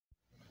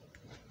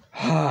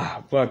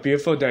What a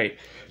beautiful day.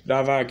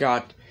 Now that I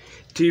got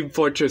Team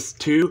Fortress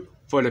 2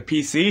 for the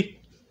PC,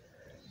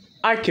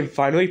 I can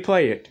finally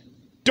play it.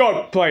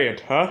 Don't play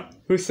it, huh?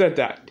 Who said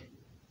that?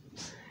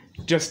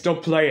 Just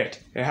don't play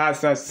it. It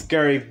has that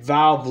scary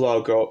Valve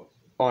logo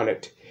on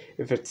it.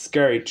 If it's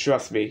scary,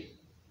 trust me.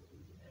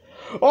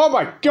 Oh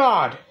my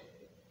god!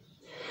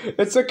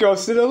 It's a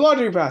ghost in a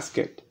laundry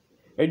basket.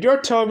 And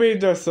you're telling me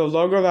there's a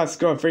logo that's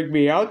gonna freak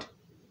me out?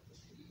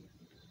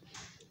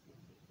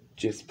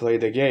 Just play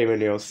the game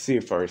and you'll see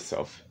for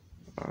yourself.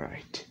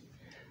 Alright.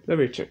 Let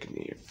me check in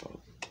the info.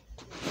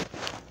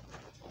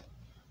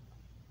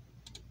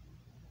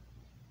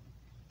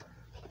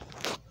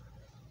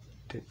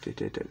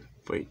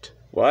 Wait.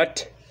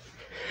 What?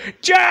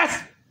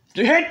 Just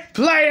hit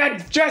play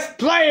and just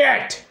play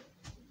it!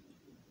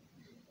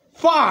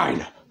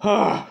 Fine!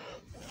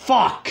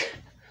 Fuck!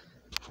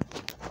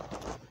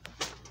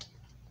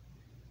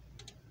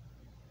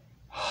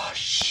 Oh,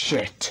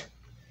 shit.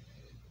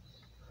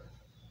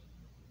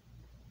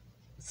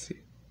 Let's see.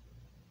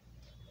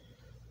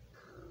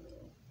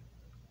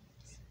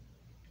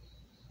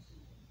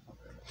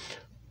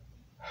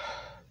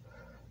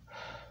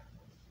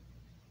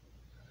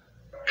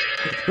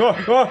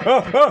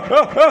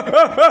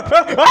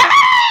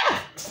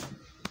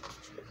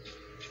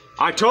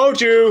 I told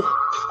you!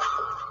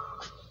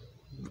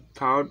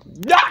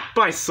 Powered not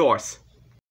by source.